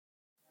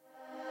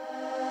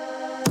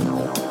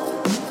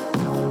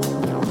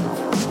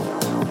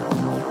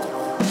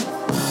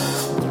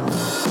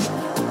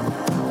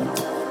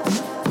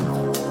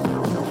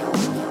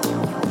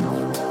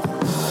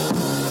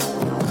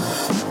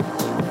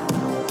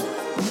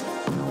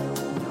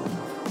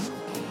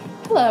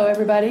Hello,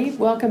 everybody.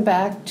 Welcome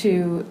back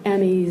to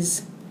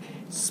Emmy's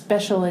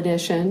special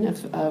edition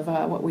of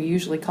what we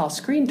usually call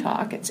Screen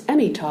Talk. It's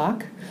Emmy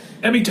Talk.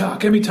 Emmy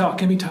Talk with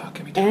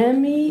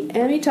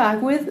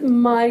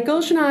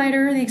Michael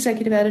Schneider, the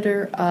executive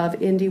editor of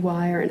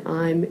IndieWire, and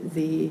I'm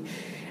the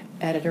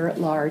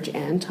editor-at-large,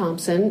 Ann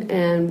Thompson.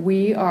 And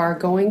we are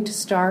going to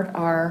start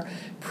our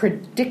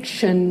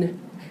prediction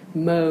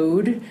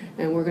mode,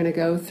 and we're going to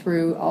go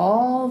through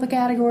all the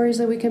categories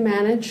that we can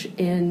manage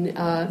in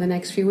the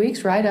next few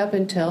weeks, right up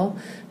until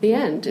the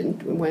end,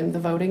 and when the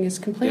voting is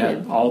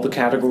completed. Yeah, all the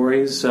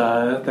categories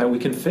that we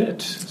can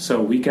fit.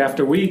 So week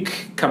after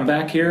week, come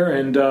back here,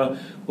 and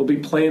we'll be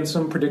playing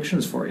some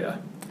predictions for you.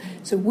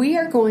 So we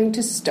are going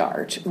to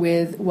start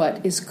with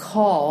what is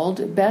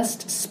called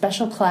Best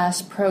Special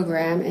Class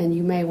Program, and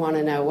you may want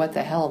to know what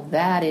the hell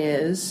that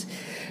is.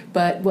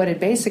 But what it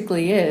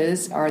basically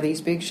is are these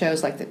big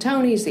shows like the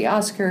Tonys, the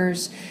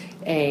Oscars,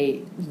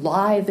 a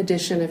live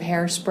edition of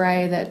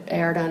Hairspray that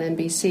aired on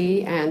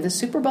NBC, and the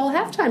Super Bowl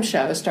halftime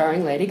show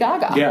starring Lady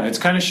Gaga. Yeah, it's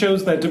kind of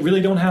shows that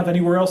really don't have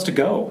anywhere else to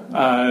go.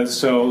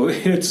 So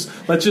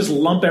let's just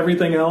lump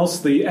everything else,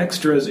 the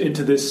extras,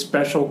 into this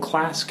special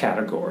class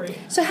category.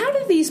 So how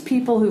do these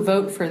people who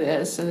vote for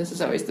this, and this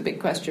is always the big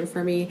question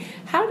for me,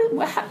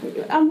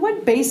 on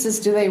what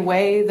basis do they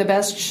weigh the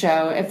best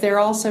show if they're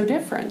all so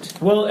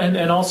different? Well,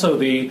 and also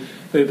the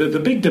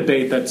big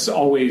debate that's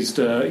always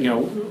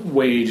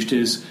waged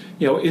is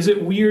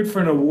it weird for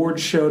an award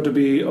show to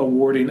be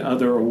awarding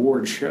other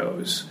award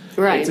shows?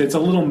 Right. It's a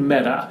little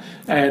meta.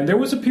 And there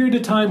was a period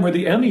of time where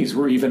the Emmys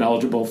were even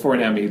eligible for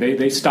an Emmy.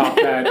 They stopped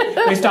that.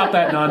 They stopped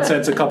that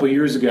nonsense a couple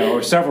years ago,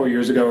 or several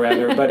years ago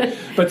rather.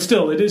 But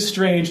still, it is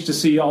strange to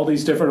see all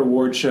these different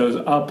award shows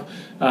up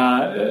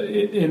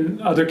in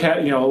other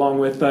along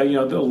with the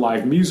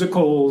live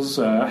musicals,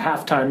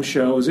 halftime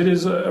shows. It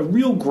is a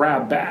real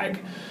grab bag.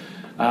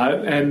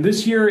 And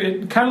this year,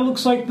 it kind of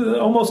looks like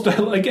almost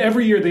like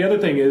every year. The other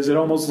thing is, it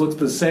almost looks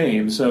the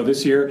same. So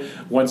this year,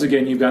 once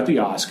again, you've got the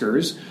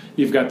Oscars,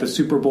 you've got the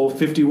Super Bowl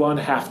 51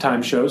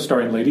 halftime show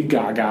starring Lady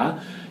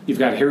Gaga, you've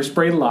got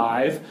Hairspray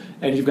Live,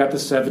 and you've got the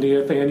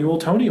 70th annual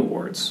Tony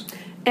Awards.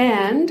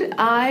 And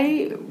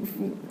I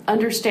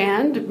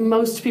understand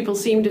most people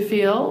seem to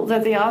feel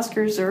that the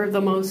Oscars are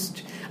the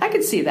most. I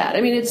could see that.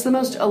 I mean, it's the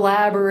most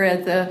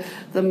elaborate, the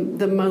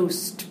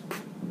most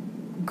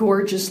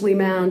gorgeously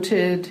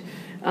mounted.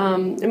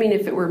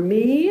 If it were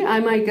me, I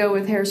might go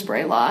with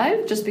Hairspray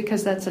Live, just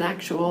because that's an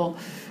actual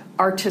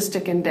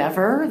artistic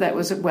endeavor that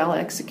was well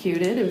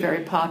executed and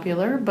very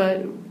popular.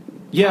 But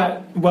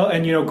yeah, well,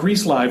 and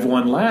Grease Live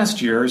won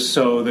last year,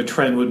 so the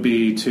trend would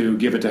be to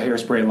give it to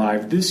Hairspray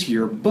Live this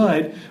year.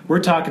 But we're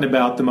talking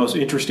about the most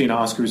interesting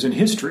Oscars in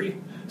history.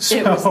 So,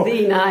 it was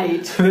the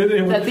night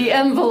that the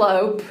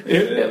envelope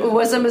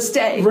was a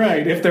mistake.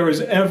 Right. If there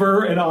was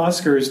ever an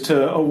Oscars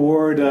to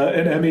award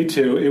an Emmy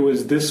to, it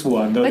was this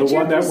one, the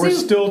one that we're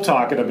still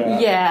talking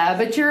about. Yeah,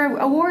 but you're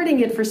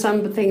awarding it for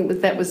something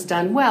that was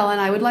done well,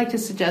 and I would like to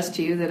suggest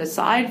to you that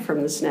aside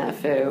from the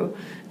snafu,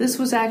 this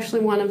was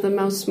actually one of the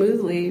most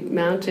smoothly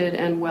mounted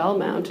and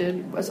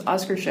well-mounted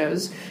Oscar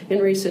shows in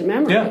recent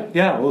memory.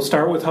 Yeah. We'll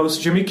start with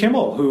host Jimmy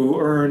Kimmel, who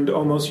earned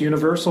almost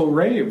universal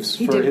raves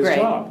for his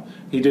job.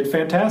 He did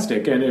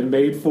fantastic, and it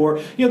made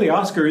for, the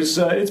Oscars,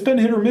 it's been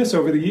hit or miss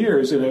over the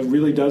years, and it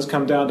really does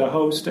come down to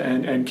host,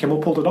 and Kimmel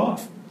pulled it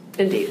off.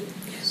 Indeed.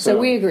 So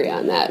we agree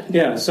on that.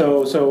 Yeah,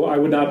 so I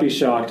would not be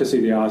shocked to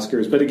see the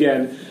Oscars. But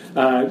again,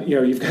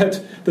 you've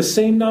got the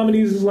same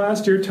nominees as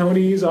last year: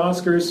 Tonys,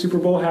 Oscars, Super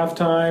Bowl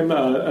halftime,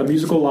 a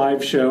musical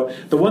live show.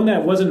 The one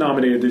that wasn't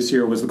nominated this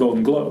year was the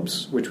Golden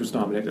Globes, which was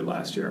nominated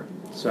last year.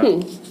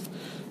 So.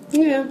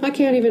 Yeah, I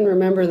can't even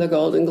remember the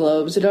Golden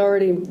Globes. It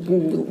already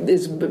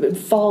is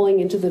falling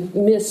into the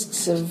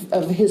mists of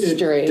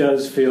history. It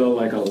does feel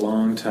like a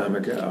long time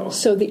ago.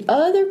 So the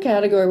other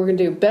category, we're going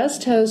to do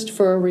Best Host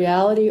for a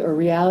Reality or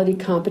Reality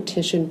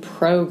Competition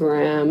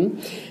Program.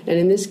 And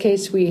in this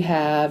case, we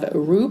have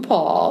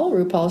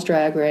RuPaul's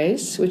Drag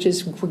Race, which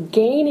is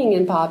gaining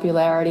in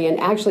popularity and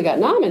actually got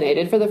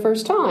nominated for the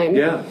first time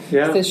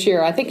this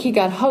year. I think he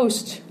got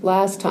host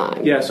last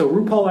time. Yeah, so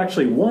RuPaul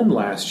actually won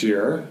last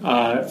year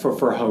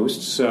for host.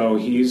 So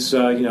he's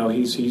on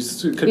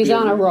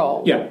a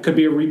roll. Yeah, could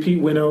be a repeat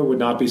winner. Would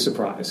not be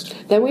surprised.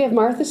 Then we have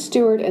Martha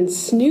Stewart and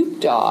Snoop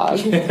Dogg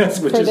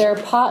for their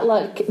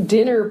potluck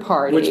dinner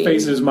party, which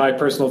faces my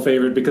personal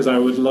favorite because I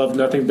would love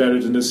nothing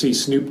better than to see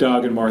Snoop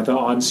Dogg and Martha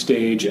on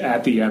stage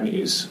at the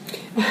Emmys.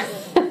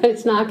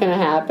 It's not going to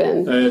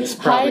happen. It's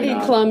probably Heidi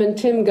not. Klum and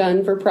Tim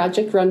Gunn for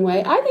Project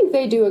Runway. I think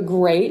they do a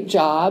great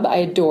job. I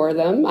adore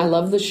them. I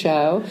love the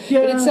show.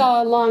 Yeah. But it's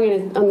long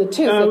on the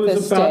tooth at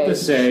this stage. I was about to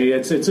say,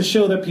 it's a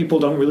show that people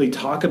don't really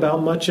talk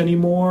about much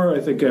anymore.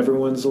 I think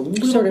everyone's a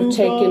little sort of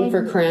taken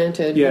for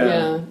granted.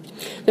 Yeah.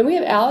 Then we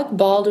have Alec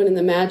Baldwin in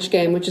The Match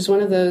Game, which is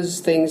one of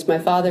those things my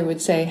father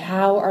would say,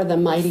 how are the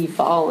mighty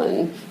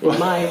fallen,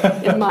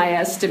 in my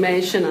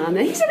estimation on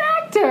it. He's an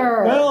actor.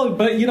 actor. Well,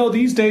 but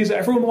these days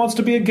everyone wants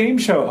to be a game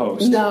show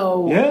host.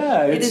 No.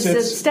 Yeah, it is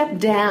a step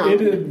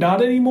down.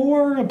 Not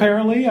anymore,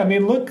 apparently. I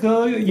mean, look.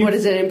 What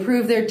does it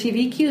improve their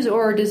TV queues,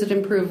 or does it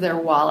improve their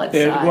wallet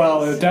size?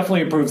 Well, it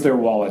definitely improves their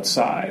wallet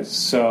size.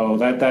 So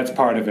that's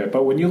part of it.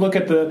 But when you look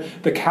at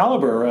the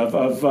caliber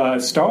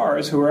of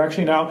stars who are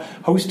actually now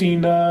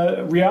hosting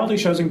reality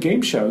shows and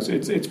game shows,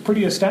 it's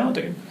pretty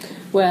astounding.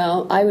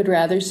 Well, I would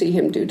rather see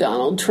him do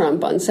Donald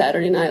Trump on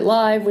Saturday Night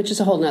Live, which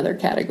is a whole other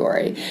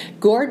category.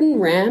 Gordon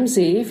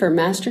Ramsay for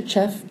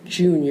MasterChef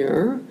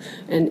Junior,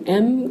 and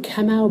M.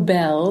 Kamau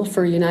Bell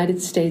for United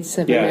States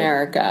of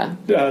America.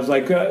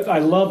 I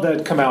love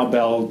that Kamau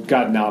Bell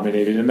got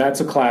nominated, and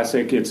that's a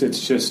classic. It's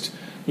just...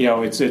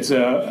 it's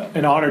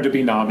an honor to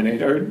be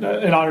nominated, or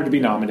an honor to be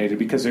nominated,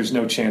 because there's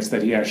no chance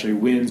that he actually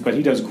wins. But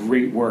he does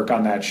great work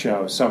on that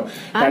show. So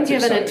I'm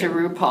giving exciting. it to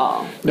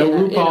RuPaul. No,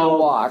 RuPaul. In a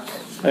walk.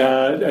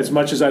 As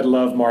much as I'd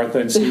love Martha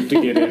and Snoop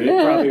to get it,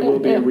 it probably will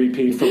be a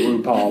repeat for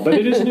RuPaul. But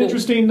it is an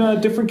interesting,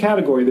 different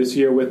category this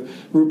year with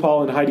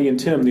RuPaul and Heidi and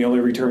Tim, the only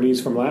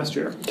returnees from last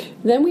year.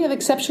 Then we have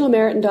Exceptional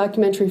Merit in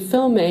Documentary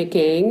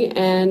Filmmaking,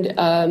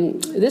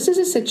 and this is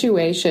a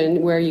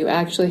situation where you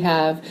actually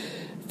have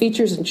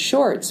features and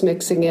shorts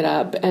mixing it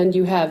up, and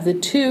you have the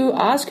two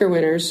Oscar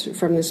winners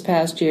from this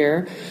past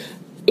year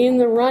in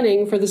the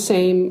running for the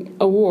same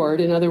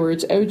award. In other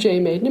words, O.J.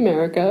 Made in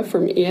America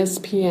from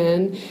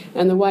ESPN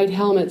and The White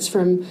Helmets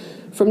from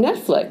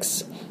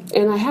Netflix.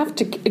 And I have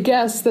to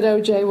guess that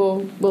O.J.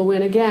 will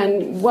win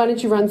again. Why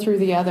don't you run through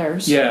the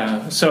others?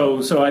 Yeah,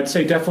 so I'd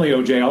say definitely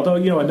O.J., although,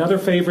 another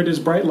favorite is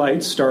Bright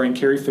Lights, starring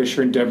Carrie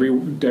Fisher and Debbie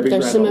There's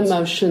Reynolds. Some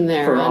emotion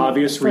there. For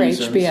obvious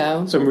reasons.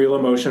 HBO. Some real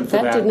emotion for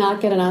that. That did not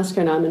get an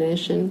Oscar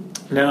nomination.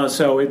 No,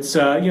 so it's,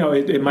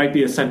 it might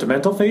be a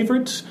sentimental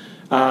favorite.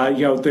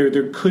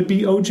 There could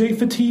be O.J.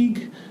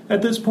 fatigue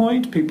at this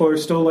point. People are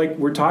still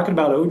we're talking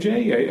about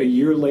O.J. a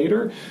year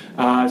later.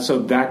 So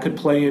that could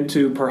play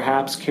into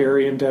perhaps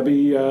Carrie and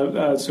Debbie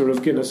sort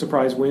of getting a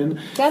surprise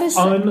win. That is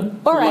unlikely.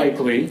 All right.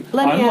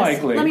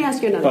 Unlikely. Let me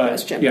ask you another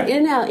question. Yeah.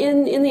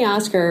 In the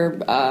Oscar,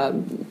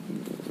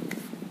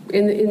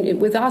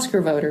 with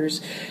Oscar voters,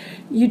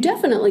 you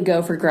definitely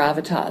go for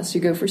gravitas.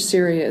 You go for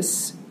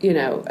serious,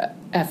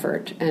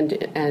 effort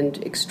and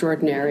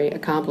extraordinary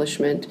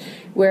accomplishment.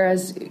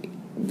 Whereas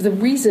the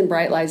reason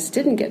Bright Lights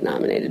didn't get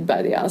nominated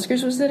by the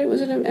Oscars was that it was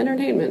an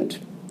entertainment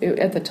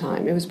at the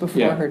time. It was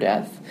before her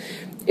death.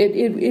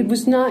 It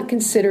was not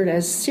considered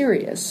as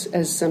serious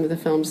as some of the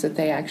films that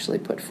they actually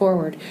put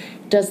forward.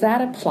 Does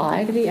that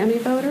apply to the Emmy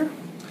voter?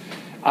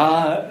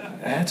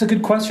 That's a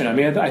good question. I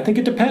mean, I think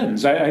it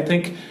depends. I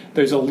think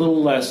there's a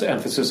little less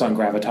emphasis on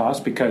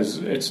gravitas because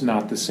it's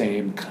not the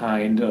same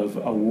kind of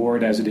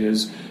award as it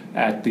is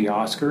at the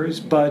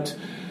Oscars. But,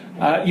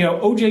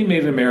 O.J.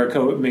 Made in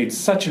America made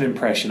such an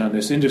impression on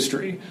this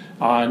industry,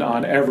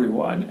 on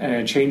everyone,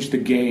 and changed the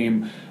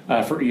game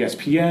for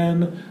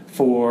ESPN,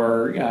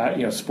 for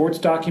sports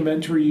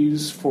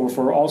documentaries,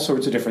 for all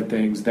sorts of different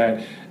things,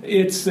 that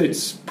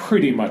it's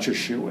pretty much a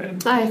shoo-in.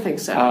 I think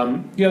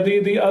so.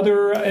 The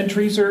other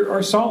entries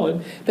are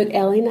solid. But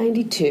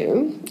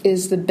LA92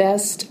 is the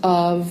best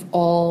of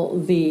all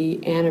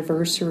the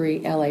anniversary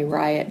LA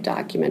riot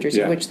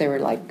documentaries, of which there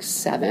were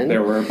 7.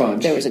 There were a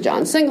bunch. There was a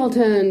John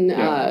Singleton.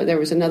 There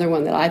was another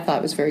one that I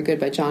thought was very good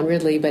by John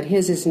Ridley, but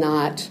his is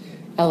not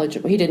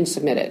eligible. He didn't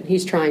submit it.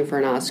 He's trying for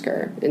an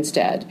Oscar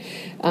instead.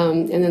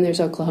 And then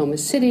there's Oklahoma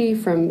City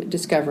from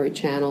Discovery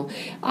Channel.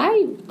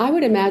 I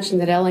would imagine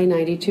that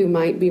LA92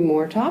 might be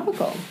more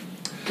topical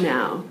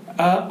now.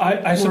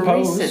 I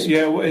suppose. Recent.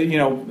 Yeah,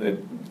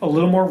 a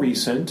little more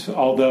recent,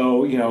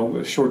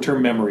 although,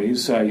 short-term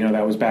memories,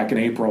 that was back in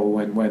April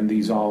when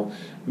these all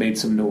made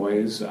some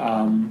noise.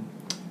 Now,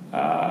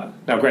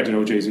 granted,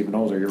 OJ's even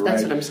older, you're right.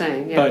 That's what I'm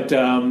saying,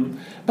 yeah.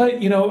 But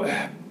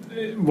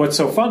what's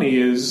so funny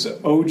is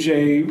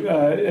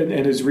OJ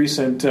in his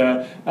recent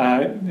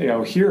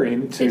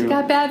hearing to... It's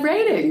got bad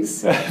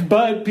ratings.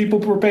 But people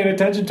were paying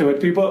attention to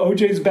it.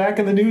 OJ's back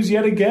in the news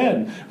yet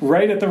again,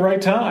 right at the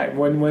right time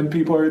when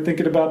people are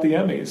thinking about the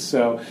Emmys.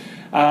 So,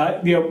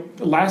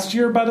 last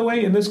year, by the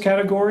way, in this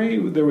category,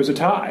 there was a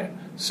tie.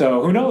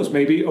 So who knows?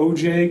 Maybe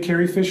OJ,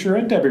 Carrie Fisher,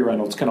 and Debbie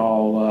Reynolds can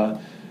all...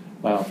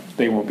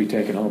 they won't be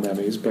taking home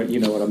Emmys, but you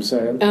know what I'm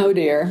saying. Oh,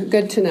 dear.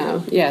 Good to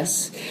know.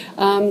 Yes.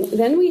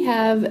 Then we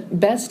have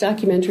Best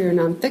Documentary or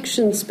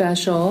Nonfiction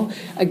Special.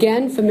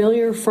 Again,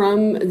 familiar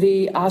from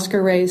the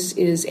Oscar race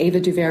is Ava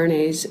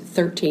DuVernay's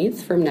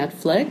 13th from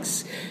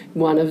Netflix.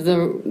 One of the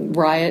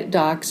riot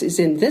docs is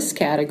in this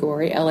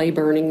category, L.A.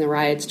 Burning, the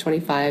Riots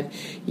 25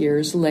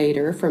 Years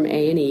Later from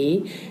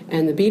A&E.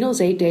 And The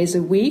Beatles, 8 Days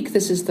a Week.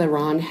 This is the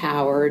Ron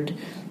Howard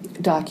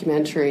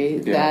documentary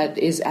that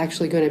is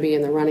actually going to be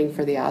in the running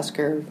for the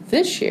Oscar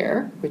this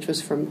year, which was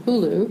from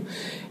Hulu,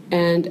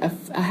 and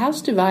a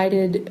House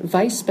Divided,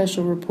 Vice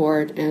Special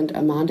Report, and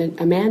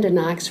Amanda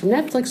Knox from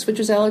Netflix, which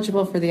was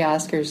eligible for the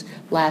Oscars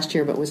last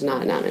year but was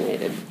not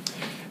nominated.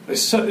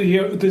 So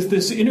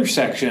this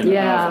intersection of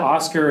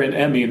Oscar and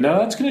Emmy. Now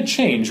that's going to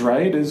change,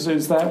 right?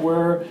 Is that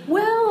where?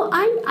 Well,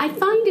 I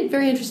find it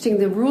very interesting.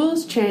 The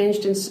rules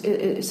changed,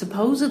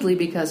 supposedly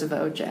because of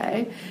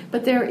OJ,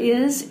 but there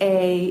is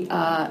an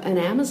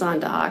Amazon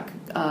doc,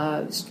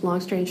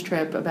 Long Strange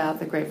Trip, about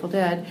the Grateful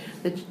Dead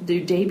that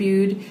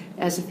debuted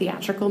as a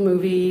theatrical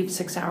movie,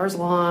 6 hours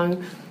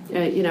long.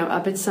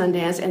 Up at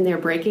Sundance, and they're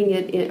breaking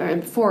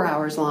it 4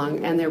 hours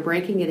long, and they're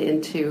breaking it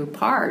into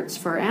parts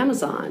for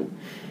Amazon.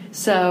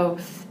 So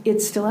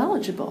it's still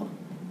eligible.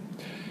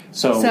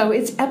 So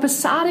it's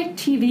episodic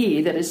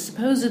TV that is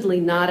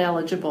supposedly not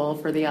eligible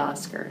for the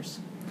Oscars.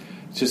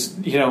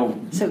 Just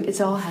So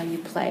it's all how you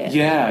play it.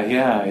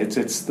 Yeah. It's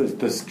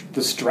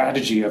the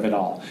strategy of it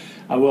all.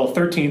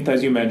 13th,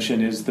 as you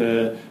mentioned, is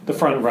the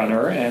front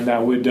runner, and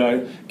that would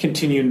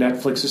continue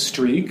Netflix's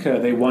streak.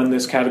 They won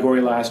this category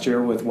last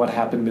year with What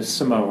Happened to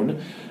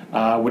Simone.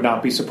 Would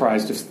not be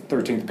surprised if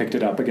 13th picked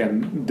it up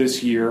again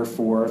this year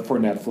for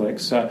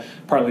Netflix,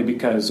 partly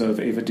because of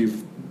Ava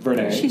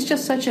DuVernay. She's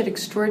just such an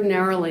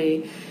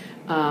extraordinarily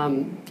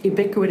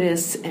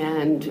ubiquitous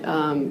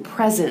and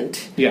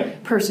present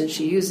person.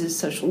 She uses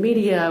social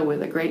media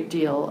with a great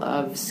deal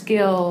of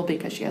skill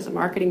because she has a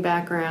marketing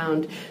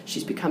background.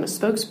 She's become a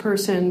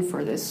spokesperson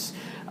for this,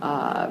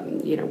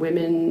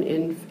 women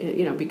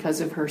in,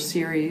 because of her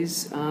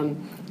series,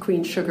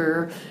 Queen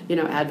Sugar,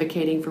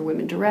 advocating for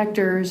women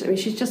directors. I mean,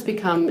 she's just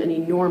become an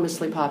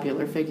enormously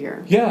popular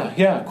figure.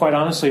 Yeah. Quite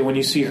honestly, when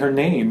you see her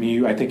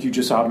name, I think you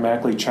just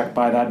automatically check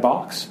by that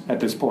box at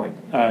this point.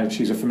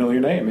 She's a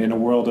familiar name in a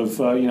world of,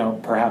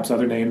 perhaps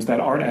other names that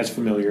aren't as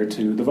familiar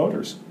to the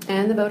voters.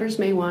 And the voters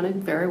may want to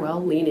very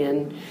well lean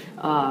in,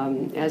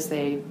 as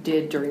they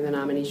did during the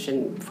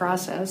nomination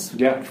process,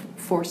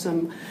 for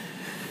some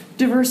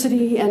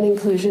diversity and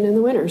inclusion in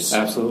the winners.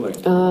 Absolutely.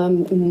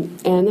 And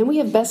then we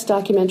have Best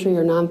Documentary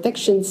or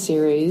Nonfiction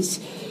Series,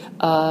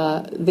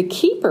 The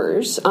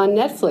Keepers on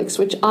Netflix,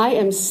 which I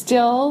am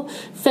still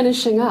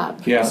finishing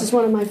up. Yeah. This is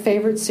one of my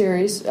favorite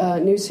series,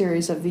 new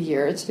series of the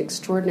year. It's an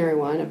extraordinary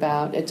one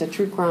it's a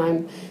true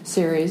crime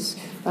series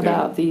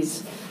about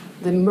the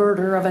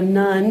murder of a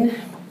nun.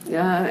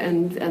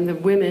 And the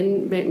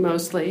women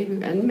mostly,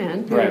 and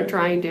men, who are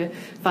trying to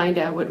find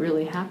out what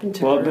really happened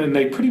to her. Well, then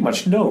they pretty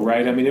much know,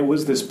 right? I mean, it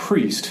was this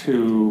priest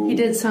who... He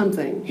did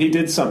something.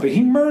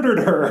 He murdered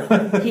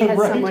her. He had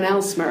someone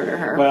else murder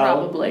her,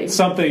 probably.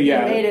 Something, He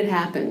made it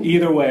happen.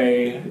 Either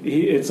way,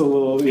 it's a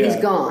little... He's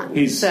gone.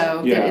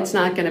 It's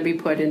not going to be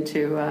put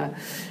into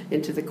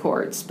the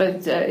courts.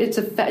 But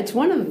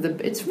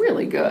it's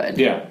really good.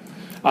 Yeah.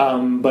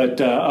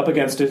 But up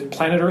against it,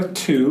 Planet Earth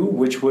 2,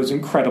 which was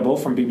incredible,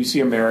 from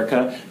BBC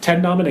America.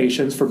 10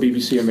 nominations for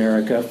BBC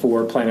America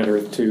for Planet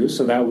Earth 2,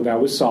 so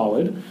that was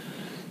solid.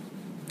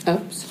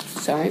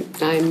 Oops, sorry.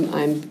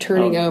 I'm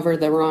turning over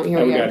the wrong...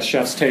 Here we go. Got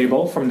Chef's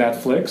Table from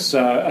Netflix,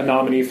 a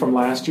nominee from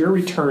last year,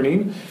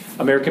 returning.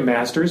 American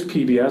Masters,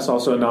 PBS,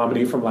 also a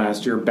nominee from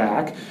last year,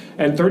 back.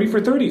 And 30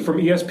 for 30 from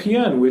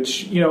ESPN,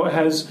 which,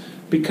 has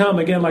become,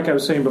 again, like I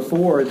was saying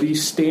before, the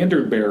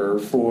standard bearer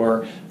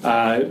for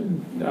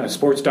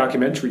sports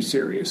documentary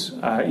series.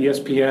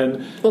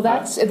 ESPN... Well,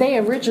 they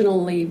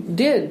originally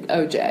did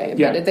OJ,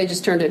 but they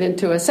just turned it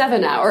into a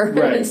 7-hour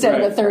instead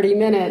of a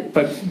 30-minute.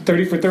 But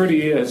 30 for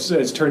 30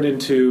 has turned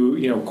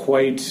into,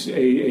 quite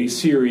a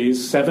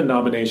series, 7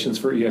 nominations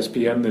for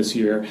ESPN this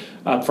year,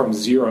 up from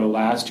 0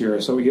 last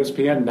year. So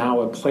ESPN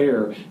now a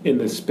player in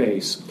this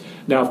space.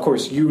 Now, of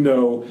course,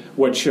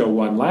 what show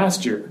won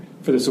last year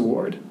for this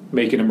award.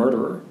 Making a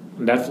Murderer,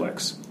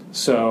 Netflix.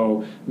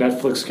 So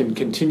Netflix can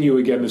continue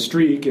again the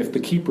streak if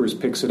The Keepers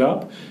picks it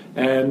up,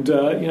 and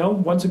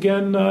once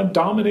again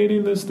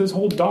dominating this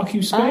whole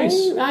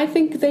docu-space. I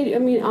think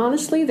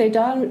honestly,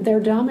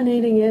 they're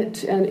dominating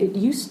it, and it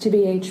used to be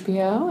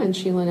HBO and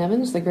Sheila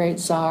Nevins, the great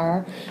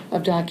czar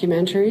of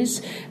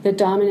documentaries, that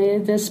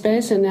dominated this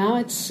space, and now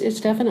it's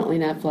definitely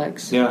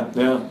Netflix.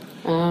 Yeah.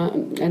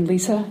 And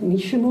Lisa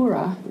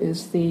Nishimura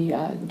is the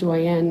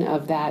doyenne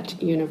of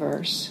that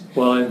universe.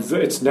 Well,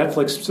 it's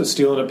Netflix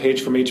stealing a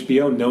page from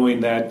HBO, knowing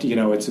that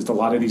it's a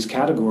lot of these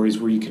categories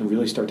where you can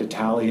really start to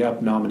tally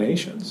up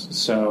nominations.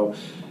 So,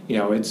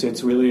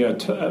 it's really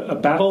a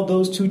battle of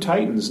those two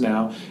titans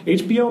now.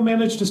 HBO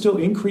managed to still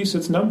increase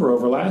its number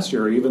over last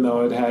year, even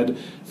though it had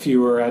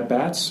fewer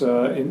at-bats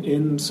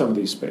in some of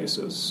these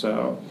spaces.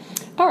 So.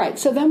 All right,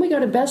 so then we go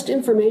to Best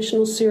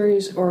Informational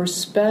Series or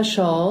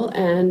Special,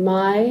 and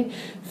my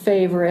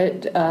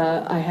favorite,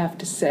 I have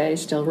to say,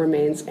 still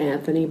remains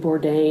Anthony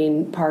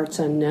Bourdain, Parts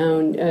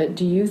Unknown.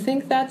 Do you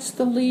think that's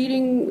the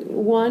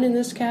leading one in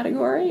this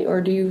category,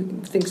 or do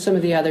you think some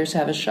of the others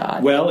have a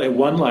shot? Well, it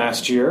won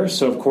last year,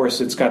 so of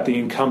course it's got the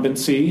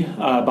incumbency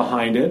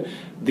behind it.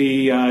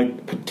 The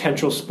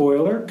potential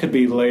spoiler could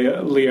be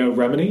Leah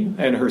Remini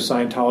and her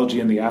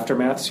Scientology and the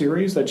Aftermath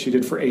series that she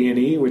did for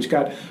A&E, which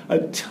got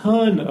a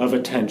ton of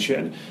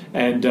attention.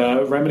 And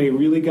Remini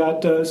really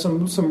got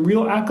some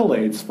real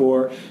accolades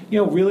for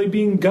really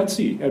being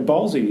gutsy and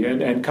ballsy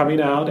and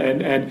coming out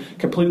and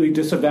completely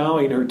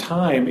disavowing her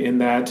time in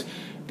that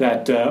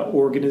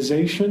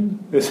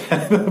organization is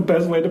the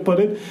best way to put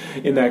it,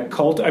 in that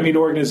cult. I mean,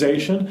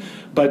 organization,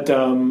 but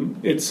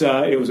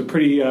it was a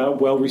pretty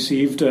well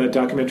received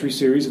documentary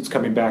series. It's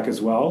coming back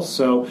as well.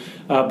 So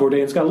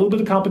Bourdain's got a little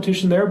bit of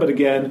competition there, but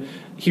again,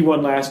 he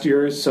won last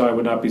year, so I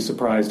would not be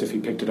surprised if he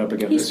picked it up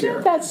again this year.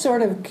 He's got that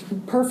sort of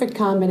perfect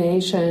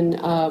combination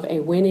of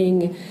a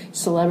winning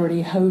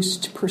celebrity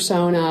host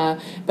persona,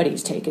 but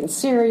he's taken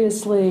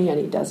seriously, and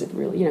he does it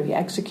really, he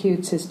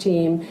executes his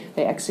team.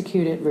 They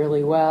execute it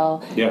really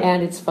well,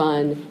 and it's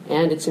fun,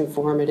 and it's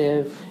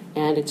informative,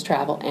 and it's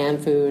travel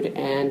and food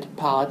and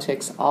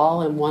politics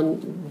all in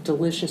one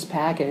delicious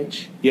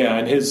package. Yeah,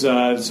 and his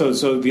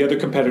so the other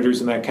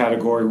competitors in that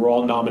category were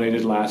all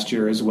nominated last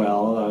year as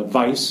well.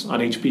 Vice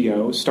on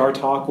HBO, Star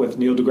Talk with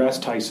Neil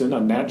deGrasse Tyson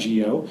on Nat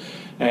Geo,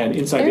 and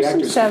Inside the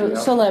Actors Studio. There's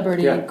some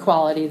celebrity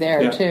quality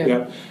there too.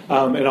 Yeah,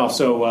 and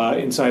also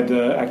Inside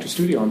the Actors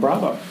Studio on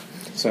Bravo.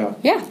 So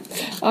yeah,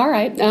 all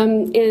right.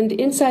 And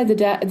inside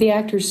the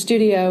Actors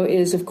Studio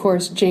is, of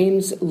course,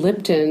 James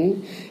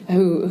Lipton,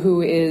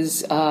 who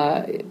is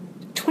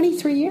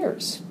 23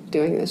 years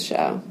doing this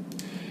show.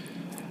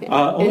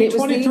 Only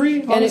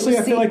 23? Honestly,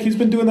 I feel like he's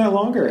been doing that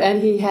longer.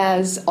 And he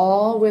has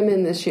all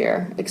women this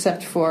year,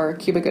 except for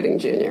Cuba Gooding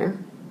Jr.,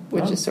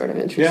 which is sort of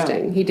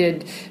interesting. Yeah. He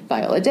did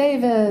Viola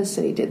Davis,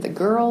 and he did The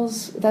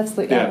Girls. That's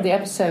the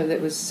episode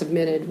that was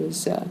submitted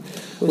was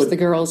the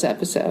Girls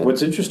episode.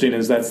 What's interesting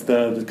is that's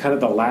the kind of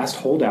the last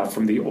holdout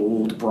from the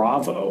old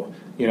Bravo.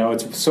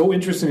 It's so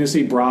interesting to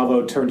see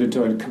Bravo turned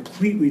into a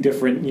completely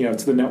different,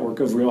 it's the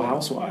network of Real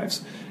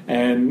Housewives.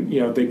 And,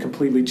 they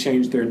completely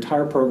changed their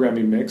entire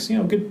programming mix, a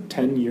good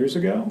 10 years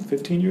ago,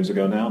 15 years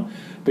ago now.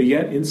 But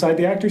yet, Inside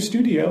the Actors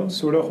Studio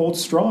sort of holds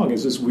strong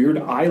as this weird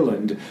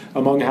island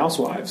among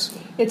housewives.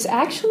 It's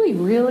actually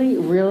really,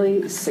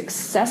 really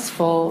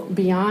successful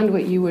beyond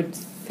what you would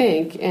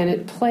think, and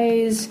it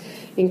plays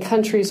in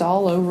countries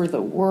all over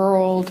the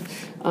world.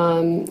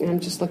 I'm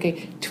just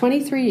looking.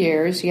 23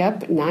 years,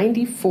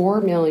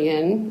 94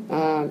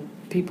 million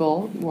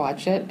people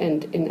watch it,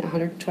 and in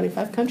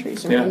 125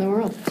 countries around the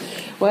world.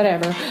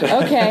 Whatever.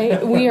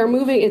 Okay, we are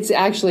moving. It's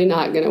actually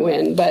not going to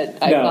win, but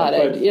I thought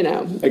it,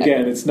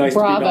 Again, it's nice to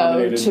be nominated.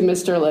 Bravo to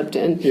Mr.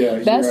 Lipton. Yeah,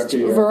 Best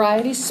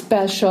Variety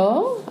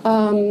Special.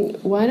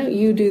 Why don't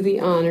you do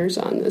the honors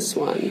on this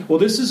one? Well,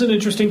 this is an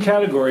interesting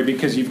category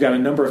because you've got a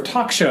number of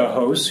talk show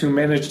hosts who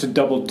managed to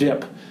double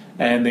dip.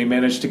 And they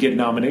managed to get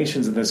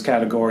nominations in this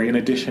category in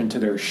addition to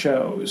their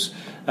shows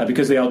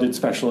because they all did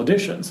special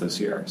editions this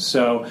year.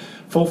 So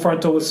Full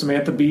Frontal with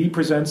Samantha Bee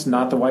presents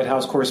Not the White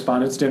House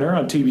Correspondents' Dinner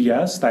on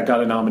TBS. That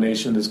got a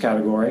nomination in this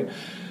category.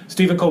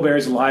 Stephen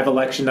Colbert's live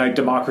election night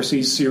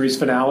Democracy series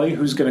finale,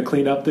 Who's Going to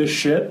Clean Up This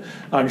Shit,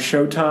 on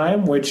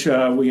Showtime, which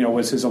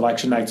was his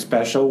election night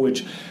special,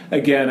 which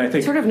again I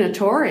think sort of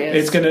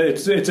notorious.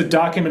 It's a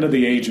document of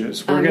the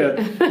ages. We're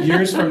gonna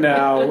years from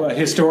now,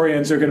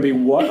 historians are going to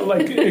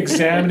be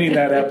examining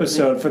that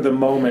episode for the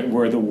moment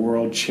where the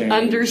world changed,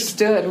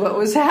 understood what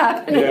was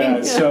happening.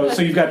 Yeah,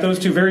 so you've got those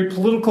two very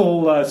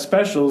political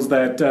specials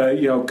that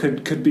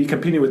could be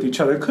competing with each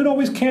other. Could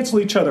always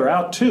cancel each other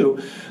out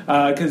too,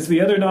 because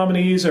the other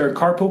nominees are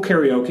Carpool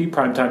Karaoke,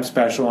 primetime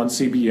special on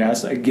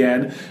CBS.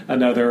 Again,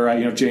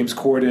 another James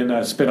Corden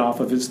spinoff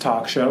of his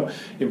talk show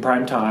in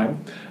prime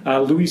time.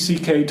 Louis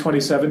C.K.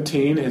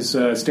 2017, his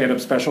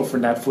stand-up special for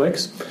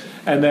Netflix.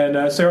 And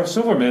then Sarah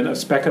Silverman, A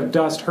Speck of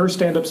Dust, her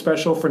stand-up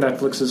special for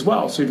Netflix as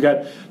well. So you've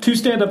got 2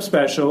 stand-up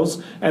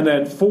specials and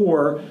then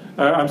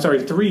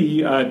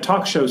 3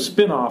 talk show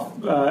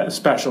spin-off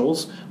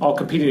specials all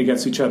competing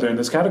against each other in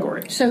this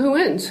category. So who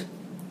wins?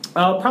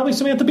 Probably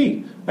Samantha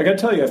Bee. I got to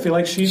tell you, I feel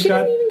like she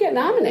didn't even get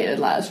nominated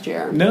last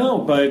year. No,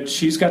 but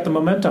she's got the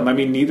momentum. I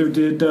mean, neither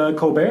did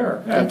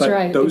Colbert. That's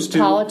right. Those two,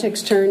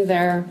 politics turned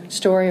their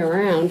story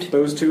around.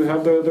 Those two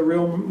have the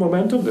real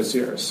momentum this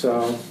year.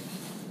 So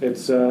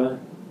it's...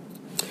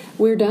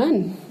 We're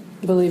done,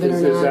 believe it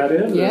or not. Is that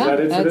it? Yeah,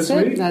 is that it for this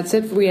week? That's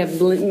it. We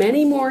have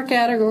many more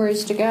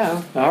categories to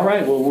go. All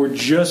right. Well, we're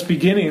just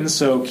beginning,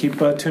 so keep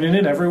tuning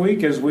in every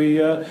week as we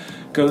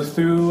go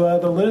through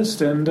the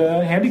list and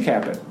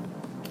handicap it.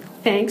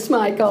 Thanks,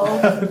 Michael.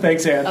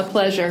 Thanks, Ann. A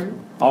pleasure.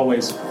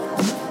 Always.